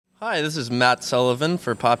Hi, this is Matt Sullivan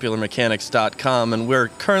for PopularMechanics.com, and we're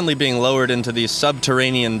currently being lowered into the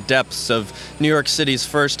subterranean depths of New York City's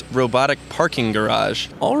first robotic parking garage.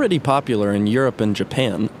 Already popular in Europe and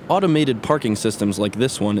Japan, automated parking systems like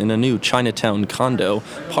this one in a new Chinatown condo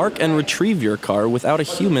park and retrieve your car without a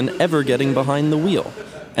human ever getting behind the wheel.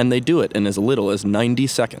 And they do it in as little as 90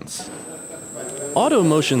 seconds.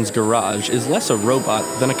 Automotion's garage is less a robot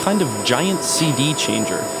than a kind of giant CD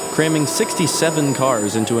changer, cramming 67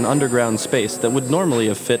 cars into an underground space that would normally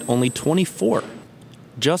have fit only 24.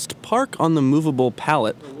 Just park on the movable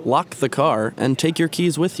pallet, lock the car, and take your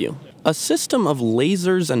keys with you. A system of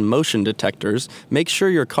lasers and motion detectors makes sure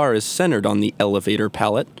your car is centered on the elevator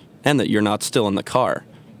pallet and that you're not still in the car.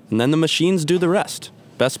 And then the machines do the rest.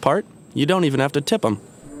 Best part? You don't even have to tip them.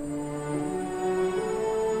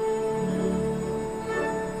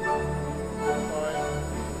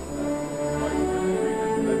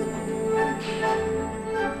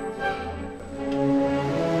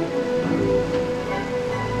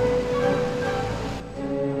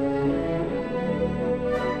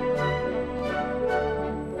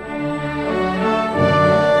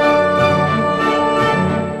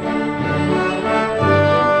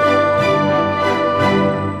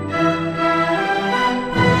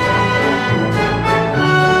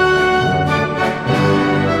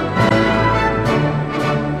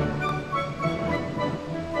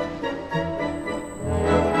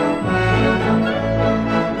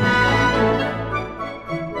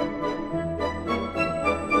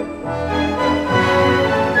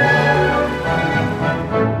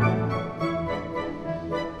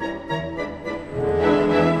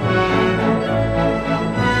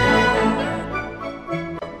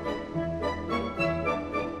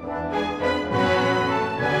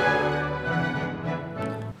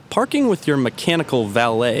 Parking with your mechanical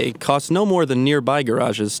valet costs no more than nearby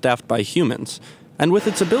garages staffed by humans, and with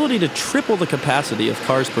its ability to triple the capacity of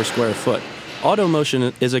cars per square foot,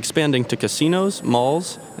 Automotion is expanding to casinos,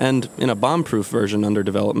 malls, and, in a bomb-proof version under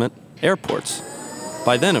development, airports.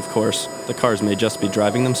 By then, of course, the cars may just be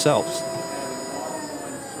driving themselves.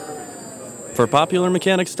 For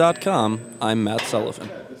PopularMechanics.com, I'm Matt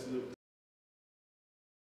Sullivan.